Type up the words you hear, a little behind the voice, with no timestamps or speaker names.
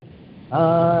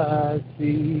I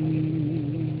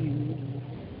see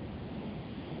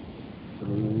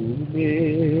through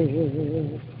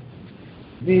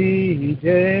me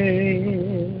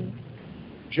day,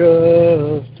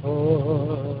 just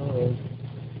toss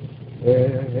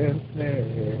and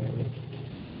snare.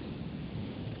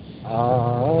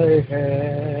 I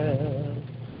have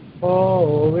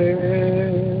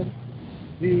always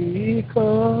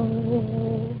become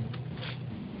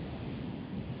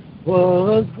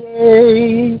was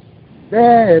grace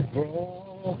that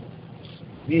brought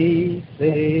me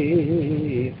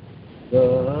safe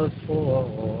thus far,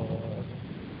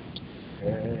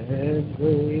 and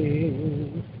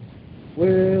grace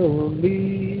will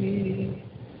lead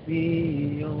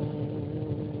me on.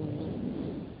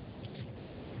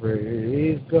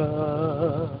 Praise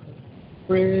God,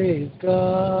 praise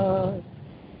God,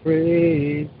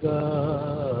 praise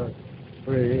God,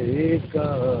 praise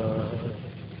God,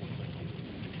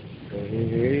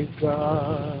 praise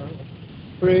God,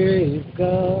 praise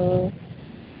God,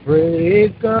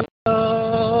 praise God,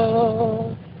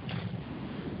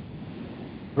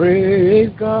 praise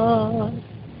God,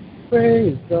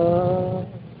 praise God,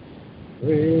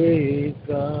 praise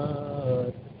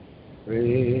God,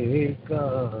 praise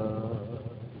God,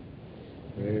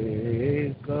 praise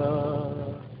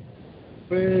God,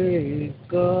 praise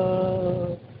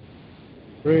God,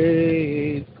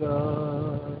 praise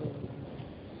God.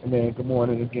 Amen. Good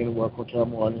morning again. Welcome to our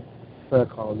morning prayer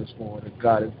call this morning.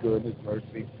 God is good. His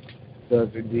mercy does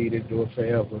indeed endure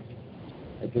forever.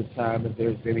 At this time, if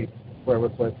there's any prayer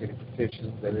requests, any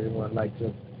petitions that anyone would like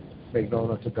to make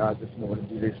known unto God this morning,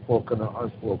 be they spoken or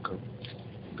unspoken,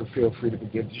 you can feel free to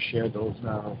begin to share those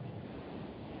now.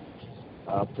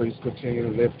 Please continue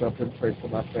to lift up and pray for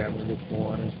my family this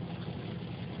morning.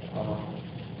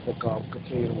 That God will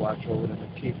continue to watch over them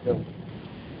and keep them.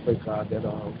 Pray God that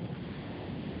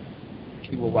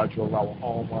He will watch over our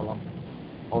home while I'm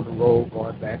on the road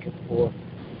going back and forth,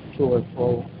 to and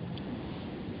fro.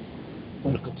 I'm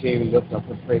going to continue to lift up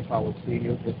and pray for our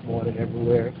seniors this morning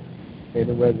everywhere,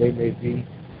 anywhere they may be.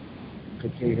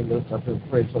 Continue to lift up and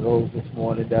pray for those this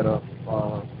morning that are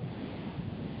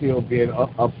still being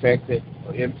affected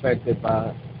or infected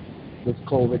by this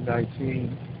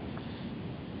COVID-19.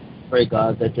 Pray,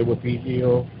 God, that they will be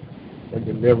healed and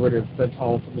delivered and sent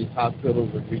home from these hospitals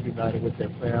and reunited with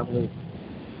their families.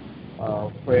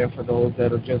 Praying for those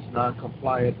that are just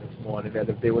non-compliant this morning, that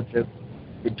if they would just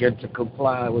begin to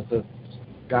comply with the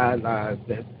guidelines,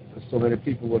 that so many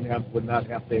people would not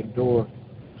have to endure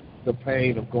the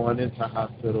pain of going into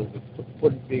hospitals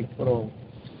and being put on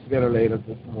ventilators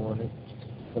this morning.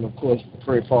 And of course,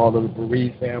 pray for all of the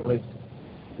bereaved families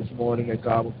this morning, that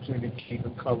God will continue to keep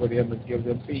them, cover them, and give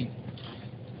them peace.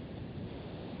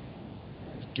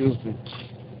 Excuse me.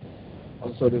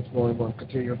 Also this morning, we're going to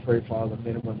continue to pray for all the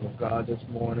men and women of God this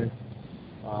morning,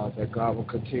 that God will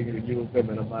continue to use them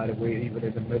in a mighty way, even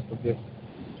in the midst of this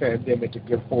pandemic, to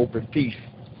give hope and peace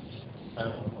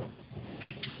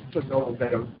to those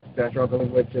that are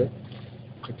struggling with it.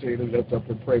 Continue to lift up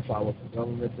and pray for our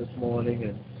government this morning,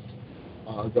 and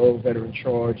those that are in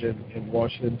charge in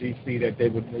Washington, D.C., that they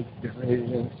would make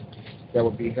decisions that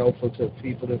would be helpful to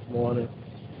people this morning.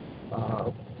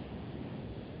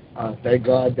 Thank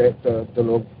God that the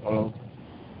little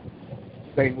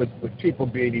thing with people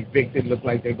being evicted look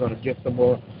like they're going to get some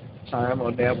more time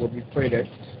on that. We pray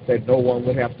that no one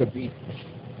would have to be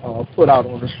put out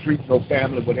on the street, no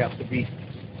family would have to be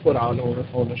put out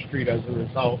on the street as a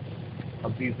result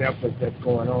of these efforts that's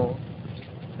going on.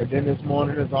 And then this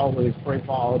morning, as always, pray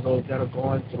for all those that are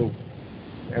going through,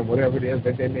 and whatever it is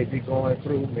that they may be going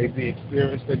through, may be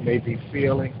experiencing, may be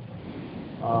feeling,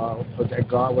 but that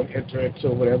God would enter into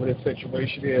whatever the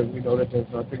situation is. We know that there's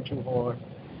nothing too hard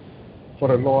for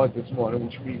the Lord this morning,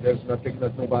 which means there's nothing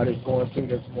that nobody's going through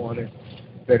this morning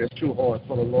that is too hard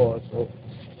for the Lord. So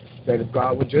that if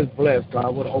God would just bless,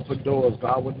 God would open doors,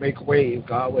 God would make ways,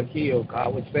 God would heal,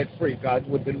 God would set free, God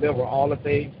would deliver all the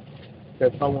things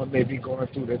that someone may be going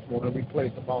through this morning. We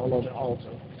place them all on the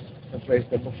altar and place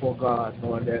them before God,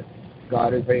 knowing that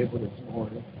God is able this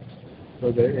morning. So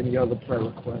are there any other prayer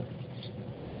requests?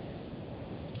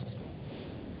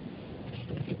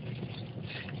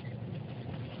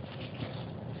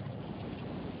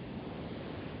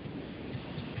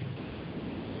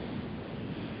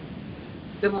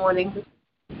 Good morning.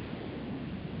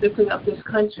 Lifting up this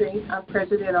country, our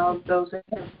president, all of those that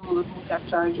have rulers who have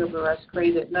charge over us,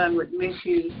 pray that none would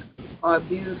misuse or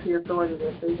abuse the authority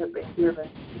that they have been given.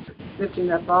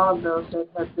 Lifting up all of those that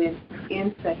have been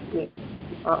infected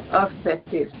or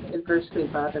affected adversely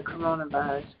by the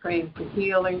coronavirus, praying for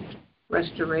healing,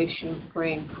 restoration,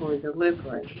 praying for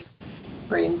deliverance.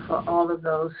 praying for all of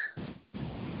those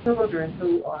children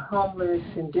who are homeless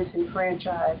and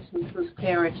disenfranchised, and whose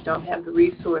parents don't have the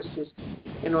resources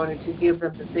in order to give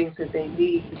them the things that they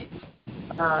need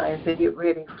as they get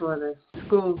ready for the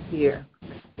school year.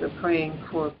 We're praying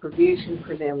for provision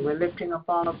for them. We're lifting up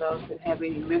all of those that have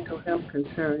any mental health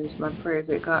concerns. My prayer is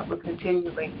that God will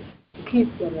continually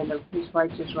keep them in His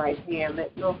righteous right hand.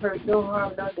 Let no hurt, no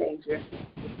harm, no danger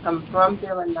come from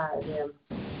them and nigh them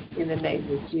in the name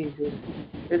of Jesus.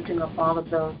 Lifting up all of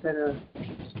those that are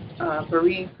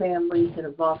bereaved families that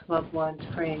have lost loved ones,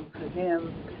 praying for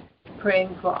them.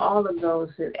 Praying for all of those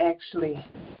that actually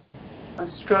are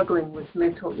struggling with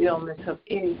mental illness of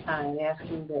any kind,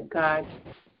 asking that God's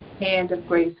hand of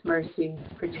grace, mercy,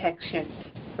 protection,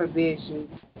 provision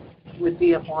would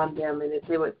be upon them, and that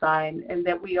they would bind, and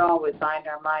that we all would bind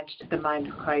our minds to the mind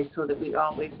of Christ, so that we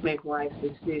always make wise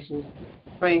decisions.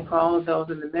 Praying for all of those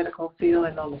in the medical field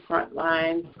and on the front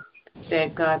line,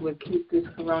 that God would keep this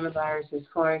coronavirus as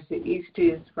far as the east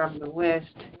is from the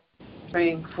west.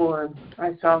 Praying for,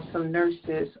 I saw some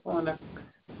nurses on a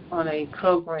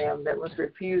program that was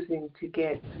refusing to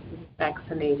get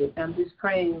vaccinated. I'm just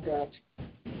praying that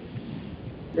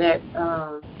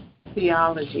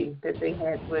theology that they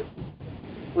had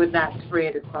would not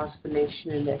spread across the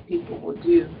nation, and that people will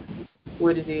do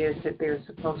what it is that they're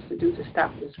supposed to do to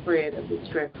stop the spread of this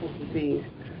dreadful disease.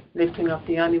 Lifting up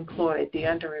the unemployed, the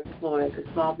underemployed, the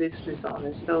small business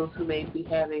owners, those who may be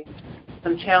having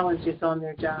some challenges on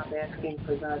their job, asking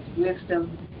for God's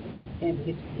wisdom and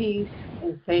His peace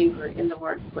and favor in the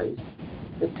workplace.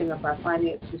 Lifting up our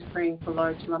finances, praying for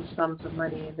large lump sums of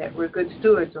money, and that we're good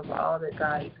stewards of all that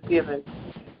God has given.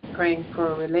 Praying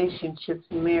for relationships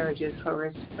and marriages, for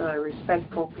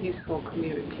respectful, peaceful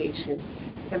communication.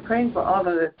 And praying for all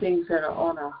of the things that are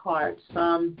on our hearts.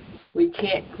 Some we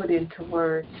can't put into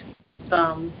words.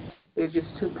 Some they're just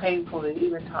too painful to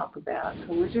even talk about.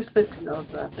 So we're just lifting those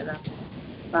up. And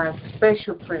our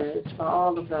special prayers for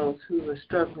all of those who are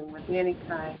struggling with any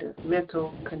kind of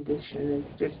mental condition, and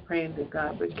just praying that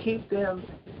God would keep them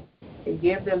and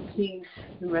give them peace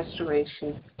and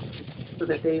restoration, so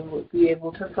that they would be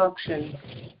able to function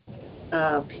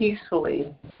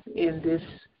peacefully in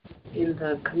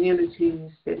the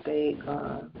communities that they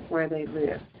where they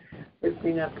live.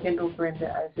 Lifting up Kendall,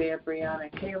 Brenda, Isaiah,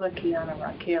 Brianna, Kayla, Kiana,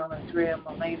 Raquel, Andrea,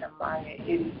 Melena, Maya,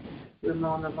 Eddie,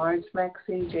 Ramona, Lawrence,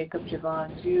 Maxine, Jacob,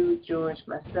 Javon, Jude, George,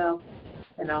 myself,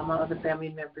 and all my other family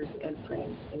members and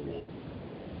friends. Amen.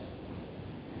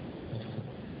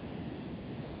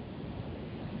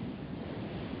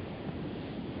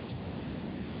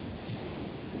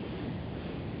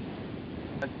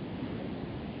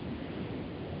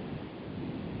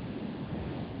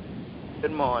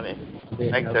 Good morning.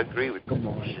 I'd like to agree with Good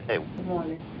morning. Good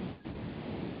morning.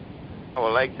 I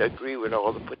would like to agree with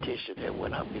all the petitions that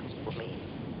went up before me.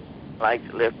 I'd like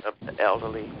to lift up the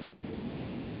elderly,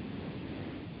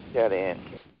 shut in,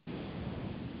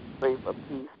 pray for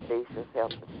peace, patience,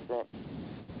 help, and strength,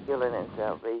 healing, and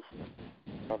salvation,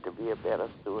 and to be a better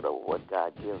steward of what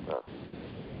God gives us.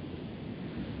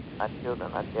 My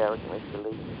children are Derek, Mr.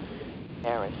 Lee,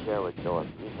 Aaron, Sherwood, George,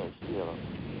 Renee, Sheila,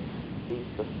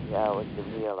 Lisa, Ciara,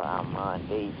 Jamila, Armand,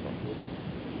 Deja,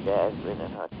 Jasmine,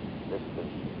 and her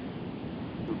sisters,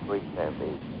 two great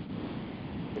salvation.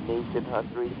 Denise and her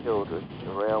three children,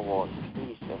 Sherelle, Walter,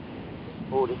 Keisha,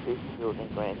 46 children,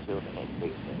 grandchildren, and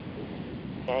great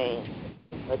grandchildren. Jane,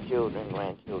 her children,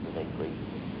 grandchildren, and great.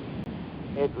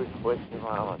 Edward, Question,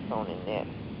 Mama, Tony, Nett,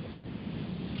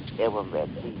 Evan,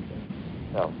 Baptiste,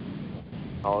 so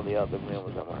all the other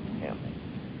members of my family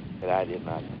that I did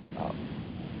not know.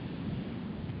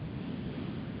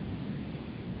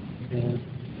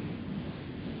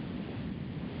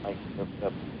 Like the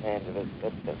candidate,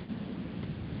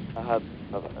 her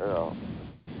husband, Brother Earl,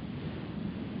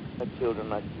 her children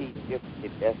are Keith, Gifty,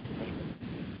 Destiny,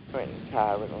 Trenton,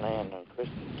 Kyron, Landon,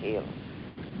 Christian, Caleb,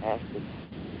 Ashley,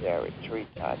 Jared, Tree,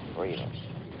 Todd, Braden,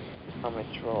 Herman,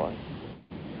 Troy.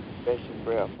 Special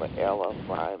prayer for Ella,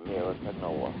 Brian, Miracle,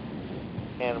 Noah,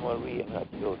 Anna Marie and her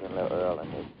children, Little Earl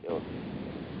and his children.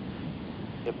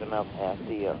 Lifting up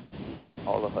Althea,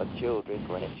 all of her children,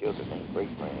 grandchildren, and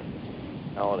great-grandchildren,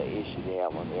 and all the issues they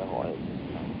have on their heart.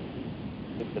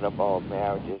 Lifting up all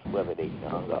marriages, whether they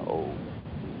young or old.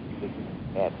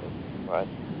 Atlas, Russ,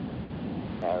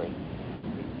 married,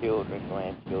 children,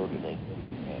 grandchildren,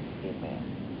 and amen.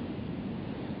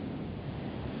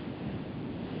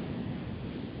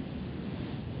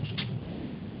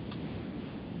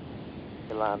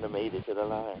 Yolanda made it to the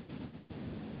line.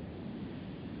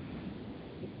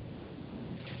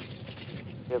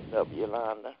 Lift up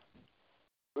Yolanda,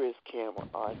 Chris, Cameron,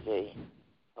 RJ,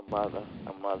 her mother,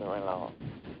 her mother-in-law,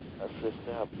 her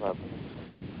sister, her brother,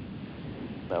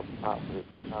 the prophet,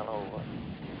 turn over,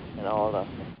 and all the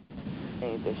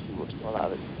things that she would pull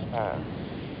out at the time.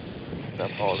 Lifting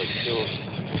up all the children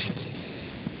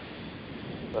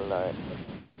to learn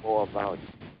more about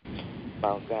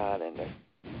God, and that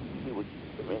He would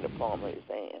keep them in the palm of His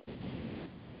hand.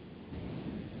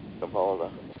 Of all the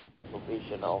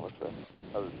probation officers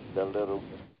of the little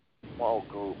small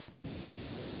group.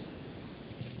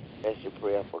 Special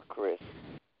prayer for Chris.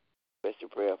 Special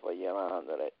prayer for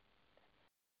Yolanda, that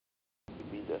she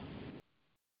be the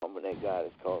woman that God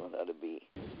is calling her to be.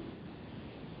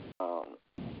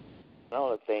 And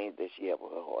all the things that she have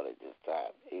with her heart at this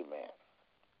time. Amen.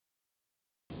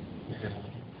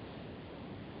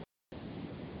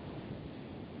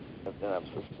 Lifting up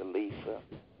Sister Lisa,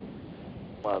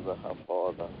 mother, her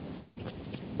father,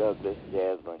 Douglas,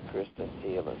 Jasmine, Kristen,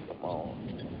 Taylor, Simone,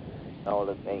 and all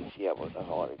the things she have with her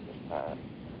heart at this time.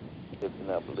 Lifting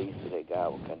up Lisa, that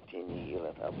God will continue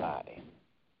healing her body.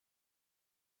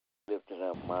 Lifting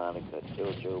up Monica,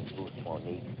 JoJo, Bruce,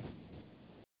 Monique,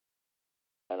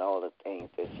 and all the things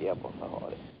that she have with her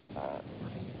heart at this time.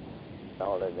 And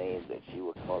all the names that she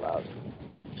will call out.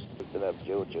 Lifting up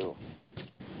JoJo,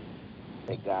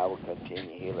 that God will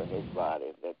continue healing his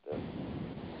body, that the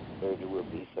surgery will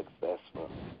be successful,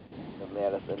 the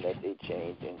medicine that they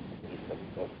change and be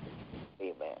successful.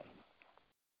 Amen.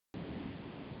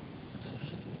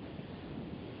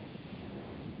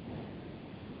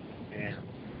 Amen.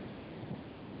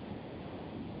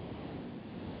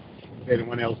 Is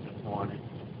anyone else this morning?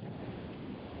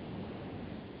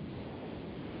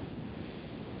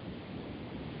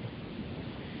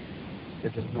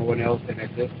 If there's no one else, then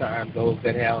at this time, those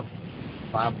that have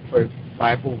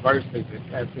Bible verses and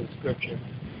passage scripture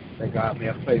that God may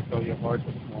have placed on your heart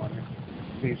this morning,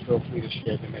 please feel free to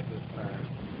share them at this time.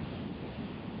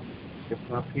 If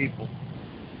my people,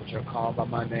 which are called by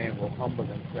my name, will humble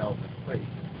themselves and pray,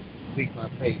 seek my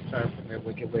face, turn from their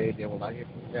wicked way, then will I hear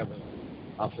from heaven.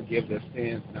 I'll forgive their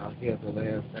sins and I'll heal the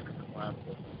land. 2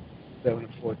 Chronicles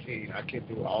 7:14. I can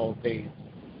do all things.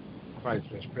 Christ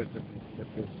was strengthened in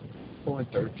Philippians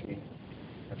 4:13.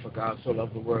 And for God so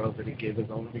loved the world that he gave his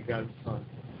only begotten Son,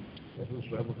 that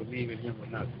whosoever believe in him will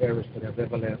not perish but have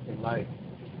everlasting life.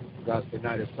 God sent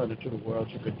not his Son into the world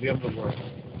to condemn the world,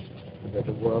 and that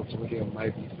the world through him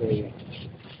might be saved.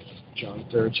 John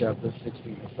 3rd chapter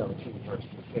 16 and 17 verses.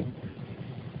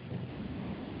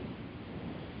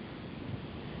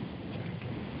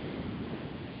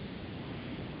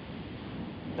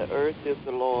 The earth is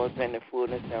the Lord's and the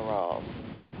fullness thereof,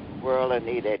 the world and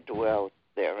they that dwell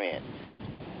therein.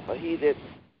 For he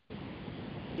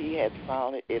hath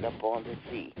founded it upon the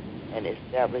sea, and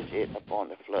established it upon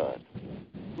the floods.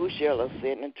 Who shall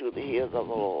ascend into the hills of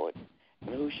the Lord,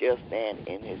 and who shall stand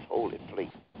in his holy place?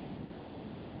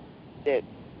 That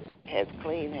has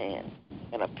clean hands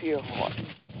and a pure heart,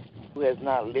 who has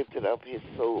not lifted up his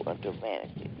soul unto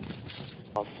vanity,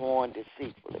 or sworn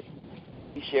deceitfully.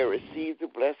 He shall receive the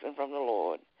blessing from the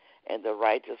Lord, and the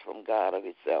righteous from God of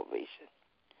his salvation.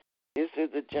 This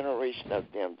is the generation of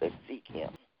them that seek him,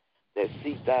 that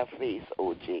seek thy face,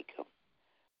 O Jacob.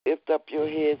 Lift up your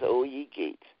heads, O ye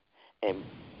gates, and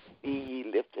be ye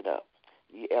lifted up,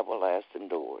 ye everlasting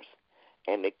doors,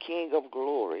 and the King of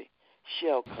glory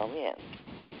shall come in.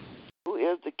 Who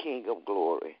is the King of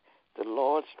glory? The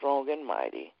Lord strong and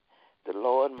mighty, the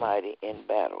Lord mighty in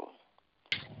battle.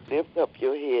 Lift up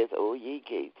your heads, O ye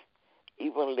gates,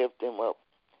 even lift them up,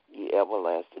 ye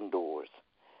everlasting doors,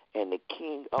 and the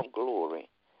King of glory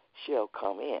shall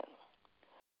come in.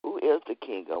 Who is the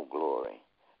King of glory?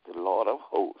 The Lord of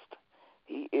hosts.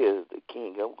 He is the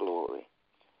King of glory.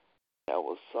 That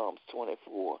was Psalms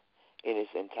 24 in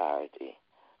its entirety,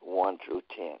 1 through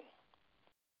 10.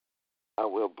 I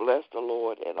will bless the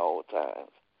Lord at all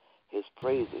times. His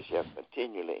praises shall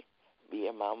continually be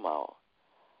in my mouth.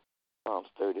 Psalms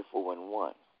 34 and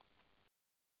 1.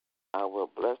 I will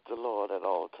bless the Lord at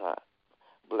all times.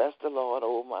 Bless the Lord,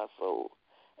 O my soul,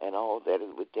 and all that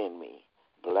is within me.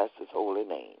 Bless his holy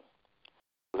name.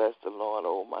 Bless the Lord,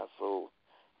 O my soul,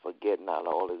 forget not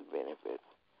all his benefits.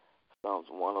 Psalms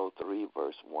 103,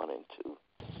 verse 1 and 2.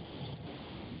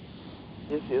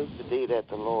 This is the day that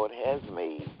the Lord has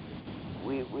made.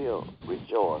 We will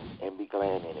rejoice and be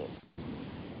glad in it.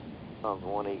 Psalms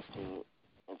 118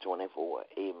 and 24.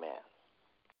 Amen.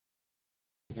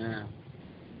 Yeah.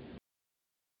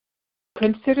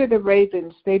 Consider the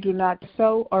ravens, they do not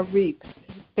sow or reap.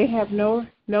 They have no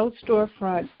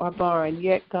storefront or barn,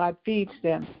 yet God feeds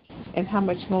them. And how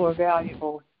much more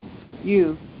valuable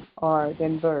you are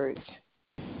than birds.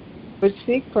 But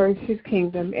seek first his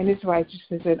kingdom and his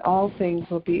righteousness, and all things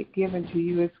will be given to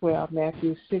you as well.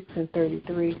 Matthew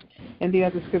 6:33. And the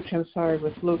other scripture,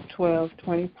 was Luke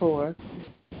 12:24.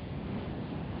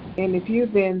 And if you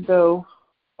then,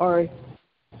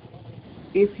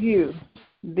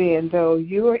 though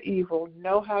you are evil,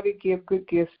 know how to give good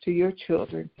gifts to your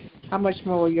children, how much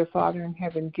more will your Father in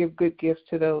heaven give good gifts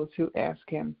to those who ask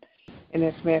him? And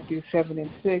that's Matthew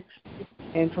 7:6.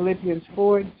 And Philippians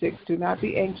 4:6. Do not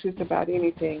be anxious about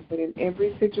anything, but in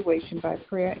every situation by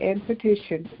prayer and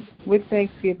petition, with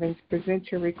thanksgiving,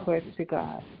 present your requests to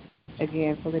God.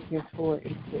 Again, Philippians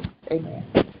 4:6. Amen.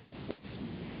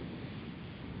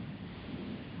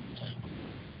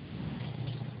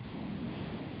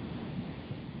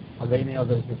 Are there any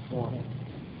others this morning?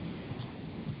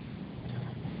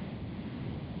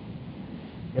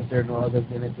 If there are no others,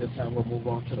 then at this time we'll move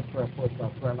on to the prayer portion of our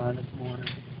prayer line this morning.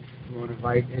 We want to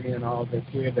invite any and all that's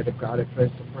here that if God has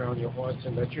placed a prayer on your hearts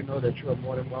and let you know that you are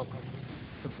more than welcome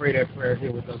to pray that prayer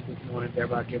here with us this morning,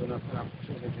 thereby giving us an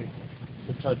opportunity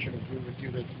to touch and agree with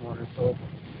you this morning. So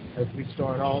as we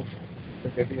start off,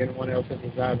 if there be anyone else that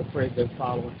desires to pray, then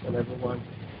follow until everyone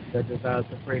that desires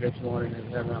to pray this morning has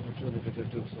had an opportunity to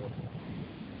do so.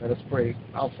 Let us pray.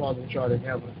 Our Father which art in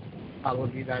heaven,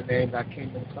 hallowed be thy name, thy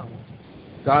kingdom come.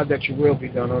 God, that your will be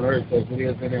done on earth as it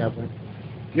is in heaven.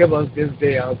 Give us this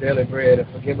day our daily bread, and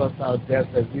forgive us our debts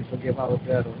as we forgive our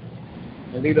debtors.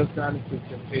 And lead us not into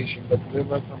temptation, but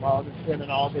deliver us from all the sin and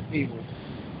all the evil.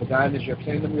 For thine is your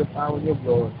kingdom, your power, and your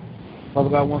glory. Father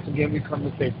God, once again we come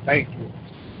to say thank you.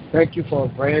 Thank you for a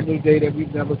brand new day that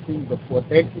we've never seen before.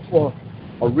 Thank you for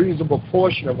a reasonable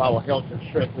portion of our health and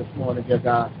strength this morning, dear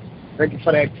God. Thank you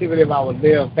for the activity of our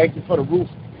limbs. Thank you for the roof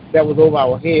that was over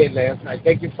our head last night.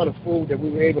 Thank you for the food that we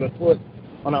were able to put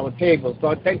on our tables.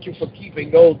 Lord, thank you for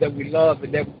keeping those that we love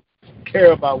and that we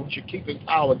care about with your keeping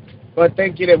power. Lord,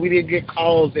 thank you that we didn't get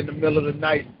calls in the middle of the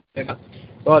night. And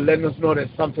Lord, letting us know that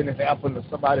something has happened to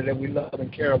somebody that we love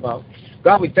and care about.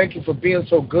 God, we thank you for being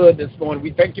so good this morning.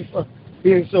 We thank you for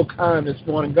being so kind this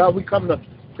morning. God, we come to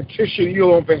petition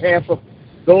you on behalf of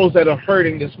those that are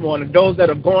hurting this morning, those that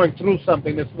are going through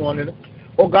something this morning.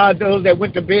 Oh, God, those that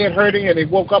went to bed hurting and they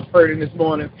woke up hurting this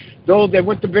morning. Those that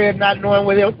went to bed not knowing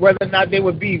whether or not they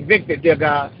would be evicted, dear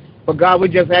God. But, God, we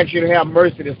just ask you to have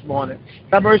mercy this morning.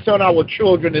 Have mercy on our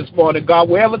children this morning, God,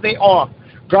 wherever they are.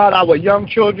 God, our young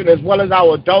children as well as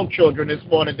our adult children this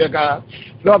morning, dear God.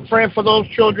 Lord, praying for those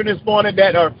children this morning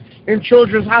that are in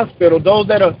children's hospital, those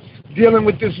that are dealing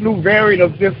with this new variant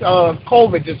of this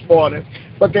COVID this morning.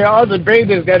 But there are other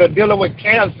babies that are dealing with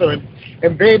cancer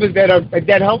and babies that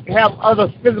have other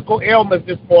physical ailments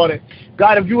this morning.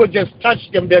 God, if you would just touch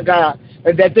them, dear God,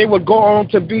 and that they would go on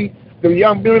to be the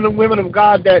young men and women of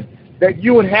God that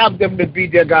you would have them to be,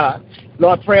 dear God.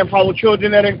 Lord, praying for our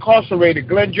children that are incarcerated,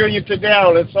 Glenn Jr.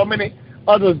 Tadell, and so many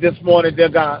others this morning, dear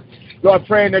God. Lord,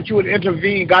 praying that you would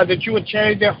intervene, God, that you would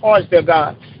change their hearts, dear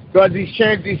God. God, these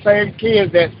same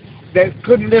kids that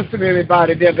couldn't listen to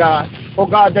anybody, dear God. Oh,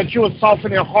 God, that you would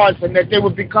soften their hearts and that they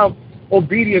would become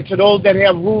obedient to those that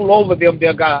have rule over them,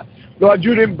 dear God. Lord,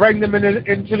 you didn't bring them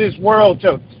into this world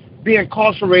to be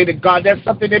incarcerated, God. That's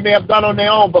something they may have done on their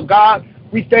own. But, God,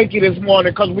 we thank you this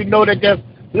morning because we know that there's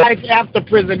life after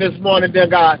prison this morning, dear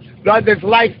God. Lord, there's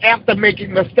life after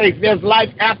making mistakes. There's life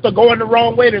after going the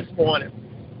wrong way this morning.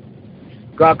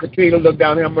 God, continue to look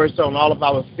down and have mercy on all of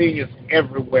our seniors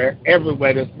everywhere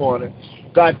this morning.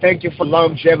 God, thank you for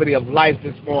longevity of life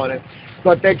this morning.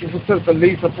 God, thank you for Sister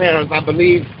Lisa parents, I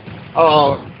believe,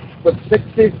 with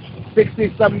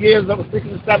 67 years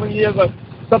or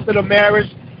something of marriage.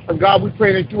 And God, we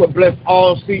pray that you would bless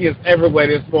all seniors everywhere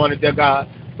this morning, dear God.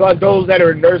 God, those that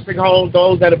are in nursing homes,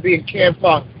 those that are being cared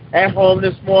for at home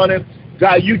this morning,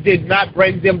 God, you did not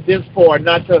bring them this far,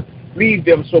 not to leave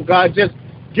them. So, God, just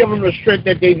give them the strength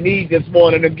that they need this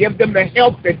morning and give them the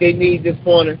help that they need this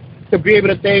morning to be able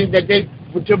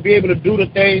to be able to do the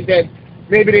things that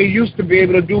maybe they used to be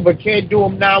able to do but can't do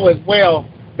them now as well,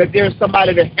 that there's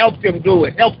somebody to help them do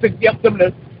it, help them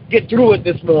to get through it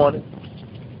this morning.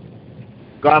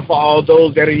 God, for all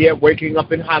those that are yet waking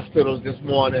up in hospitals this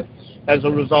morning as a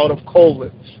result of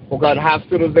COVID. Oh, God,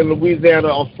 hospitals in Louisiana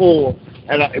are full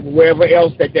and wherever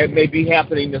else that may be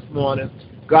happening this morning.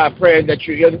 God, praying that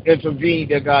you intervene,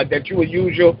 dear God, that you would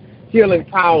use your healing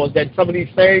powers, that some of these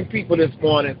same people this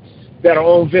morning that are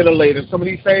on ventilators, some of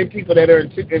these same people that are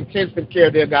in intensive care,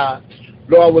 dear God,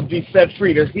 Lord, would be set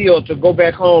free, to heal, to go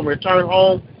back home, return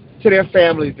home to their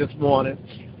families this morning.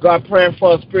 God, praying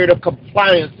for a spirit of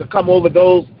compliance to come over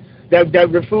those that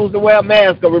refuse to wear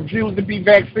masks or refuse to be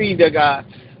vaccinated, dear God.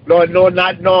 Lord,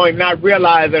 not knowing, not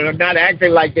realizing, or not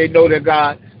acting like they know, dear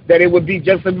God, that it would be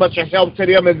just as much a help to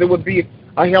them as it would be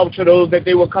a help to those that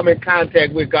they will come in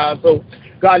contact with, God. So,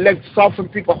 God, let's soften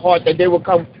people's heart that they will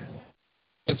come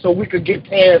so we could get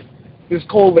past this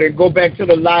COVID and go back to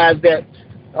the lives that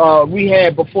we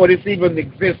had before this even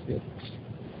existed.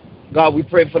 God, we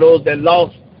pray for those that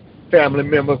lost family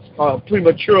members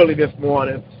prematurely this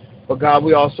morning. But God,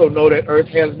 we also know that earth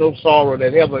has no sorrow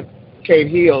that heaven can't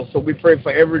heal. So we pray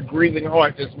for every grieving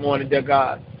heart this morning, dear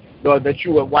God. Lord, that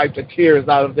you would wipe the tears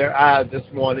out of their eyes this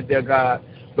morning, dear God.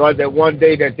 Lord, that one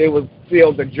day that they would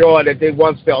feel the joy that they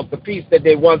once felt, the peace that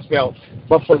they once felt.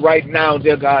 But for right now,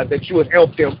 dear God, that you would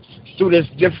help them through this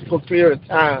difficult period of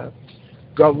time.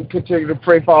 God, we continue to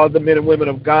pray for all the men and women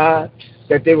of God,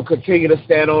 that they will continue to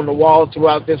stand on the wall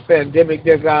throughout this pandemic,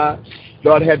 dear God.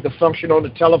 Lord, had to function on the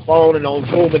telephone and on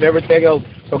Zoom and everything else.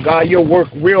 So, God, your work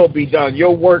will be done.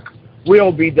 Your work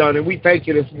will be done, and we thank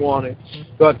you this morning.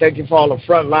 God, thank you for all the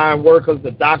frontline workers,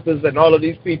 the doctors, and all of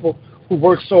these people who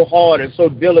work so hard and so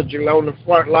diligently on the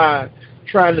front line,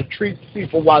 trying to treat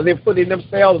people while they're putting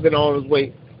themselves in harm's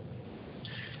way.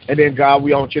 And then, God,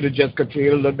 we want you to just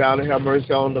continue to look down and have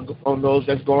mercy on those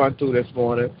that's going through this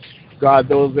morning. God,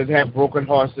 those that have broken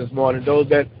hearts this morning, those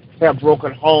that have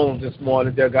broken homes this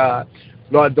morning, dear God.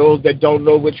 Lord, those that don't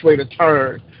know which way to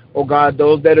turn. Oh, God,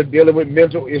 those that are dealing with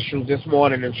mental issues this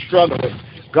morning and struggling.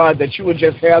 God, that you would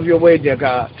just have your way, dear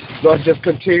God. Lord, just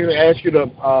continue to ask you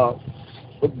to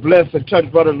bless and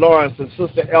touch Brother Lawrence and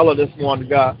Sister Ella this morning,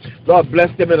 God. Lord,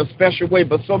 bless them in a special way,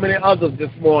 but so many others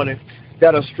this morning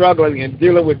that are struggling and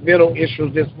dealing with mental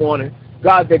issues this morning.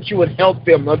 God, that you would help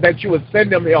them, or that you would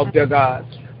send them help, dear God.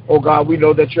 Oh, God, we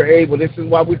know that you're able. This is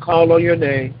why we call on your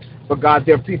name. But, God,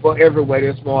 there are people everywhere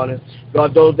this morning.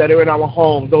 God, those that are in our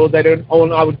homes, those that are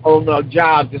on our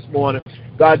jobs this morning.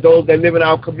 God, those that live in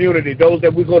our community, those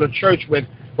that we go to church with.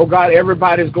 Oh, God,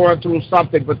 everybody's going through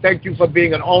something. But thank you for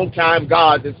being an on-time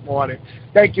God this morning.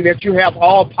 Thank you that you have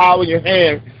all power in your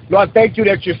hand. Lord, thank you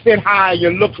that you sit high and you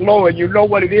look low and you know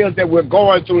what it is that we're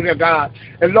going through, dear God.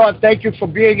 And, Lord, thank you for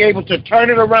being able to turn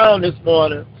it around this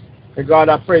morning. And, God,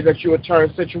 I pray that you would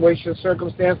turn situations,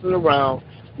 circumstances around.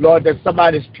 Lord, that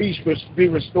somebody's peace would be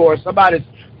restored. Somebody's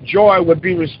joy would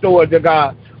be restored, dear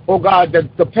God. Oh, God,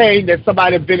 that the pain that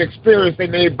somebody has been experiencing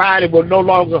in their body will no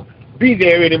longer be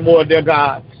there anymore, dear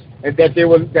God. And that they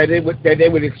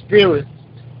would experience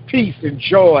peace and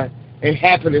joy and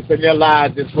happiness in their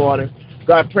lives this morning.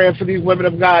 God, praying for these women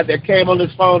of God that came on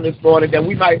this phone this morning, that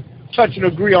we might touch and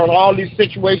agree on all these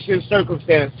situations and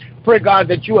circumstances. Pray, God,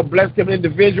 that you would bless them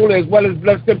individually as well as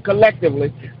bless them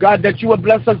collectively. God, that you would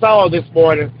bless us all this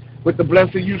morning with the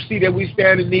blessing you see that we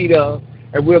stand in need of.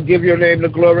 And we'll give your name the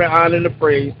glory, honor, and the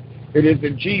praise. It is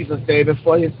in Jesus' name and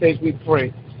for his sake we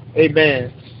pray.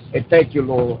 Amen. And thank you,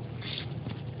 Lord.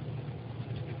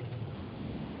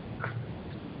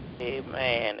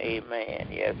 Amen. Amen.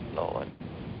 Yes, Lord.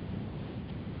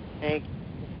 Thank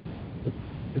you.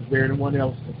 Is there anyone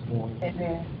else this morning?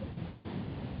 Amen.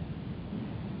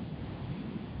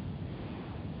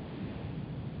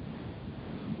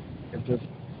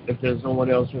 If there's no one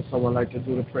else, would someone like to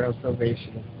do the prayer of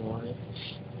salvation this morning?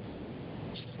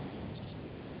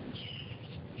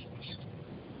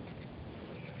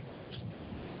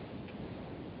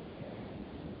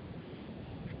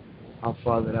 Our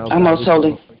Father, I'm most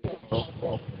holy.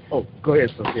 Oh, go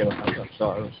ahead, Sophia. I'm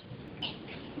sorry.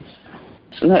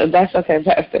 No, that's okay,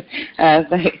 Pastor.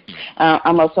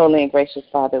 Our most holy and gracious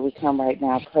Father, we come right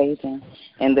now praising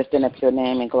and lifting up your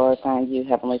name and glorifying you,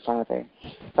 Heavenly Father.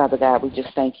 Father God, we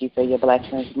just thank you for your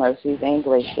blessings, mercies, and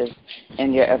graces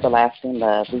and your everlasting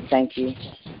love. We thank you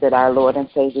that our Lord and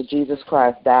Savior Jesus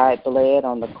Christ died, bled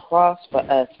on the cross for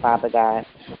us, Father God.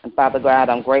 And Father God,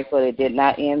 I'm grateful it did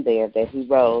not end there, that he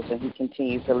rose and he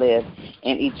continues to live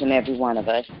in each and every one of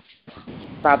us.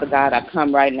 Father God, I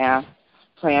come right now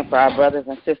praying for our brothers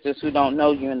and sisters who don't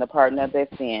know you in the pardon of their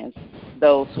sins,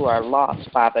 those who are lost,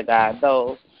 Father God,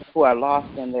 those who are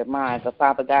lost in their minds. But,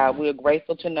 Father God, we are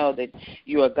grateful to know that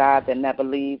you are God that never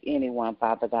leaves anyone,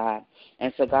 Father God.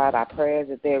 And so, God, our prayer is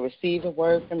that they receive a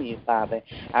word from you, Father.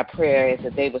 Our prayer is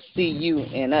that they will see you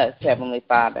in us, Heavenly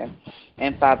Father.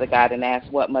 And, Father God, and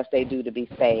ask what must they do to be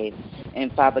saved.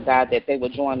 And, Father God, that they will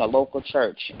join a local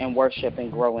church and worship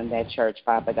and grow in that church,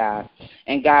 Father God.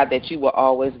 And, God, that you will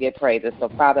always get praises. So,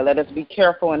 Father, let us be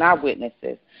careful in our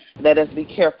witnesses. Let us be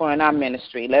careful in our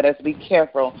ministry. Let us be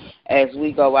careful as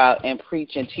we go out and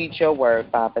preach and teach your word,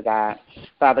 Father God.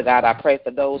 Father God, I pray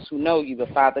for those who know you,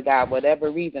 but Father God,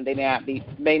 whatever reason they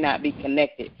may not be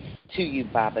connected to you,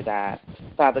 Father God.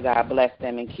 Father God, bless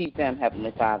them and keep them,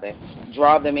 Heavenly Father.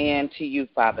 Draw them in to you,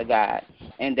 Father God,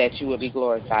 and that you will be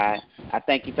glorified. I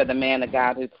thank you for the man of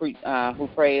God who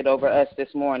prayed over us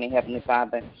this morning, Heavenly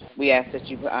Father. We ask that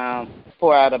you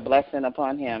pour out a blessing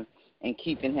upon him and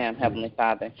keeping him, Heavenly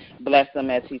Father. Bless him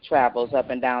as he travels up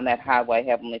and down that highway,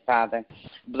 Heavenly Father.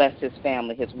 Bless his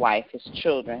family, his wife, his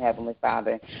children, Heavenly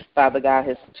Father. Father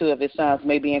God, two of his sons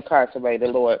may be incarcerated,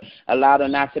 Lord. Allow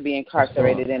them not to be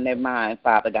incarcerated in their mind,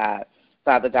 Father God.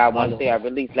 Father God, once they are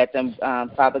released, let them,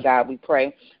 Father God, we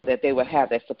pray that they will have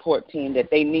that support team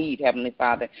that they need, Heavenly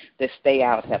Father, to stay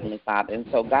out, Heavenly Father. And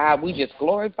so, God, we just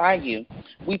glorify you.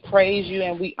 We praise you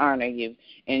and we honor you.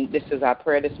 And this is our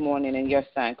prayer this morning in your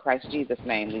Son, Christ Jesus'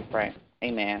 name we pray.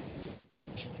 Amen.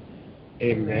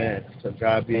 Amen. To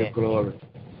God be the glory.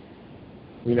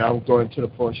 You know, I'm going to the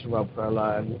portion of our prayer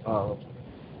line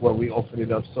where we open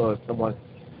it up so if someone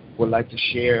would like to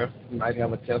share, you might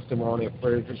have a testimony, a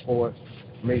prayer report,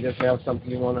 may just have something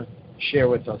you want to share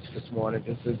with us this morning.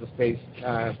 This is the space and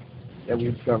time that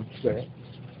we've come to.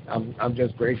 I'm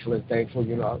just grateful and thankful.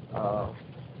 You know,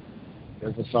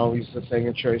 there's a song we used to sing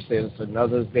in church that it's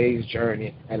another day's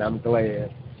journey, and I'm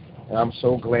glad. And I'm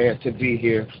so glad to be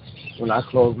here. When I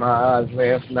closed my eyes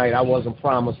last night, I wasn't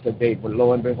promised a date, but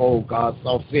lo and behold, God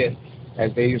saw fit,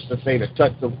 as they used to say, to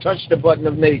touch the button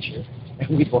of nature,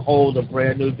 and we behold a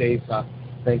brand new day. So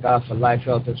thank God for life,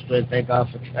 health, and strength. Thank God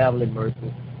for traveling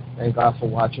mercy. Thank God for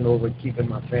watching over and keeping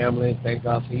my family. Thank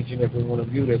God for each and every one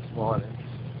of you this morning.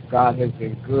 God has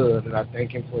been good, and I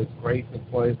thank him for his grace and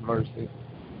for his mercy.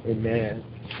 Amen.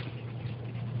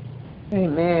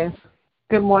 Amen.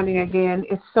 Good morning again.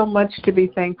 It's so much to be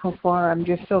thankful for. I'm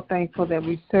just so thankful that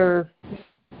we serve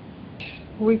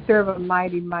a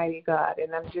mighty, mighty God,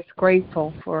 and I'm just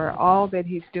grateful for all that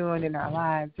he's doing in our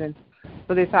lives and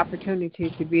for this opportunity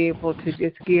to be able to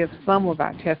just give some of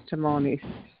our testimonies.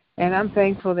 And I'm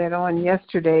thankful that on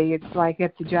yesterday, it's like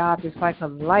at the job, it's like a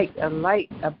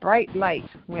bright light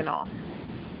went off.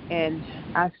 And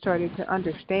I started to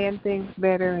understand things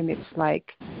better, and it's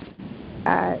like,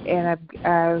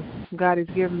 God has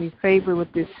given me favor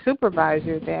with this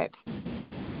supervisor that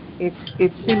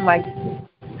it seemed like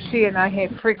she and I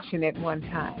had friction at one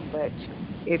time, but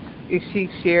she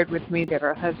shared with me that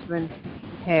her husband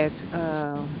has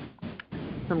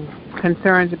some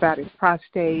concerns about his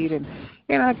prostate, and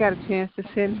I got a chance to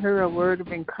send her a word of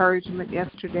encouragement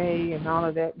yesterday and all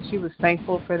of that. She was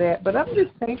thankful for that. But I'm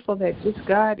just thankful that just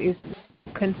God is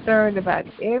concerned about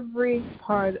every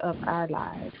part of our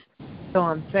lives. So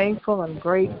I'm thankful, I'm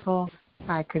grateful.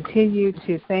 I continue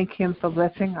to thank him for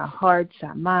blessing our hearts,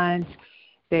 our minds,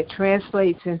 that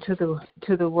translates into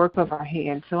the work of our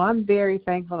hands. So I'm very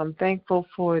thankful. I'm thankful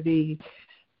for the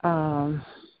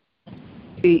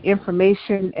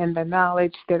information and the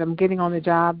knowledge that I'm getting on the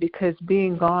job, because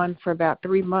being gone for about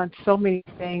 3 months, so many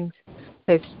things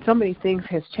has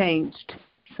changed.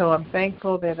 So I'm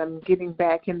thankful that I'm getting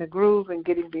back in the groove and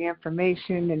getting the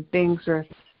information, and things are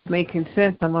making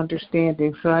sense. I'm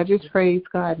understanding. So I just praise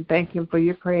God and thank him for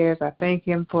your prayers. I thank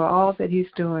him for all that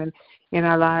he's doing in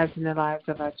our lives and the lives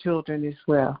of our children as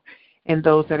well, and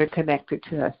those that are connected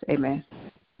to us. Amen.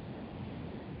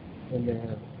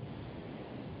 Amen.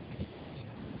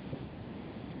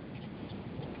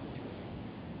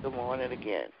 Good morning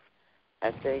again.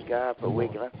 I thank God for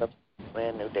waking us up a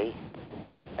brand new day.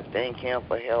 I thank him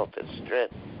for health and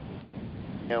strength,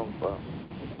 him for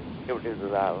activities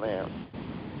of our limbs.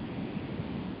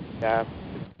 God,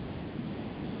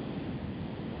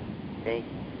 thank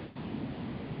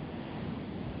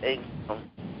him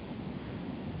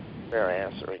for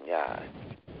answering God.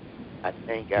 I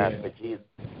thank God for Jesus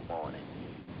this morning.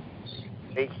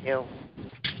 Thank him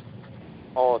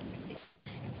all day.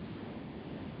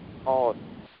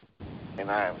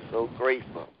 And I am so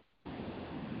grateful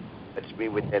to be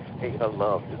with that spirit of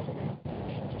love this morning.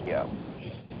 Yeah.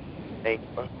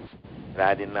 Thankful that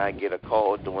I did not get a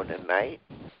call during the night.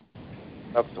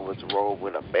 Something was wrong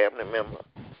with a family member.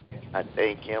 I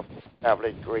thank him for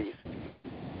traveling grace.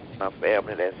 My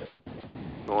family that's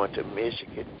going to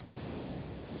Michigan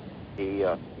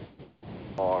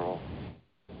tomorrow.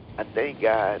 I thank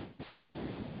God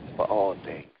for all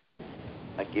things.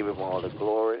 I give him all the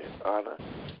glory, honor,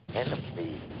 and the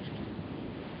praise.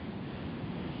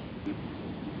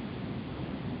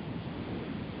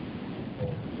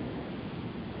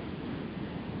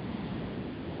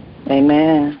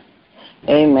 Amen.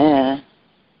 Amen.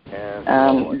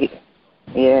 Yes,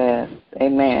 yes.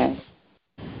 Amen.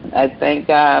 I thank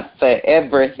God for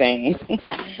everything,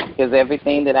 because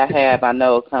everything that I have, I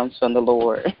know comes from the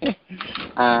Lord.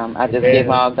 I just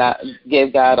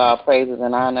give God all praises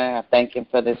and honor. I thank him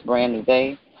for this brand new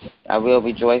day. I will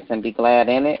rejoice and be glad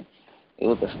in it. It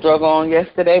was a struggle on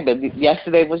yesterday, but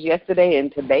yesterday was yesterday,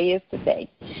 and today is today.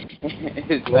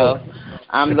 So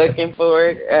I'm looking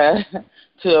forward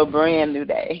to a brand new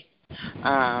day.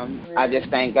 I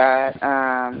just thank God.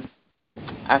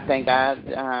 I thank God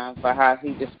for how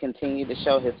He just continued to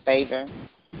show His favor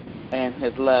and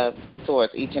His love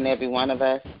towards each and every one of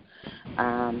us.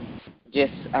 I'm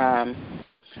going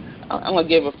to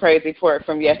give a praise report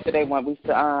from yesterday when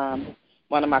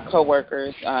one of my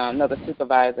coworkers, another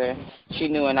supervisor, she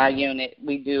knew in our unit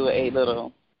we do a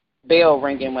little bell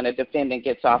ringing when a defendant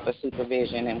gets off of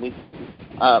supervision, and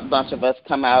a bunch of us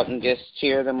come out and just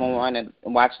cheer them on and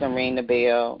watch them ring the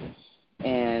bell,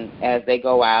 and as they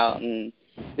go out. And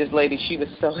this lady, she was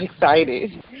so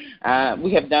excited.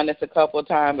 We have done this a couple of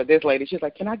times, but this lady, she's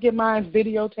like, "Can I get mine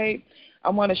videotaped?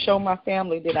 I want to show my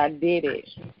family that I did it,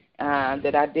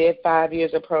 that I did 5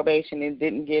 years of probation and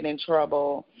didn't get in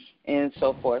trouble," and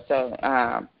so forth. So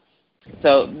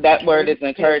that word is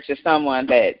encouraged to someone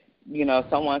that,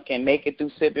 someone can make it through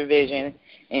supervision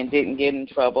and didn't get in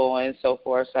trouble and so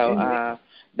forth. So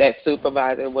that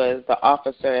supervisor was the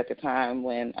officer at the time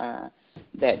when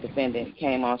that defendant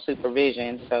came on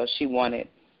supervision, so she wanted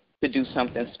to do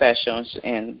something special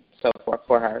and so forth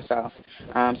for her. So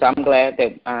I'm glad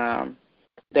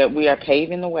that we are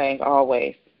paving the way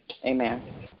always. Amen.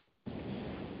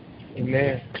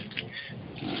 Amen.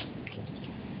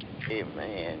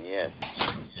 Amen, yes.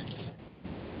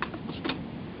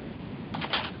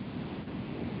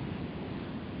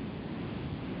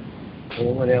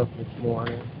 Anyone else this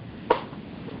morning?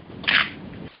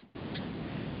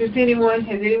 Has anyone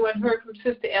heard from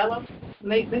Sister Ella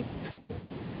lately?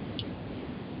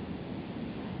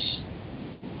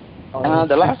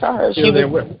 The last I heard, she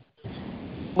was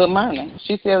with Myrna.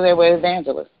 She's still there with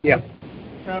Evangelist. Yeah.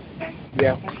 Okay.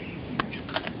 Yeah.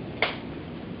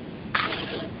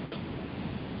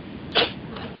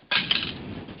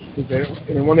 Is there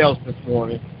anyone else this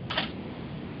morning?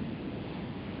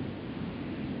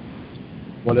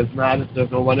 Well, it's not. If there's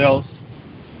no one else,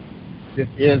 this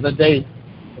is a day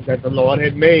that the Lord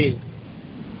had made.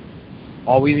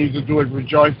 All we need to do is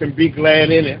rejoice and be glad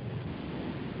in it.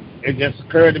 It just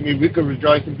occurred to me we could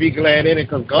rejoice and be glad in it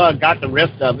because God got the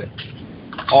rest of it.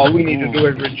 All we need to do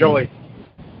is rejoice.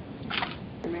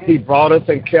 He brought us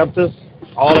and kept us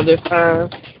all of this time.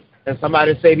 And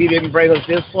somebody said He didn't bring us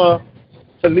this far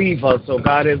to leave us. So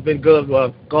God has been good.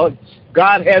 Well, God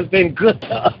has been good to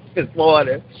us this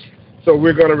morning. So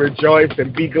we're going to rejoice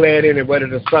and be glad in it, whether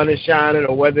the sun is shining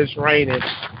or whether it's raining,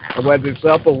 or whether it's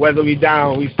up or whether we're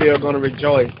down, we're still going to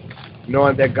rejoice,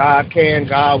 knowing that God can,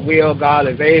 God will, God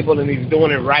is able, and He's doing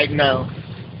it right now.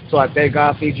 So I thank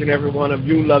God for each and every one of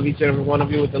you. Love each and every one of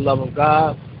you with the love of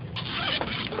God.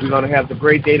 We're going to have the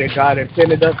great day that God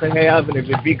intended us to have, and if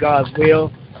it be God's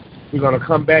will, we're going to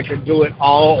come back and do it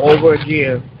all over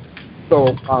again.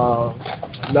 So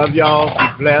love y'all. Be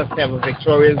blessed. Have a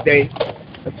victorious day.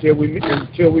 Until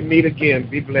we meet again,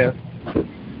 be blessed.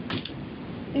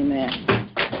 Amen.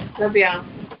 Love y'all.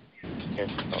 Yes,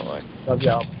 Lord. Love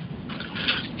y'all.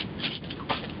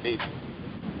 Peace.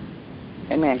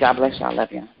 Amen. God bless y'all.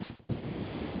 Love you.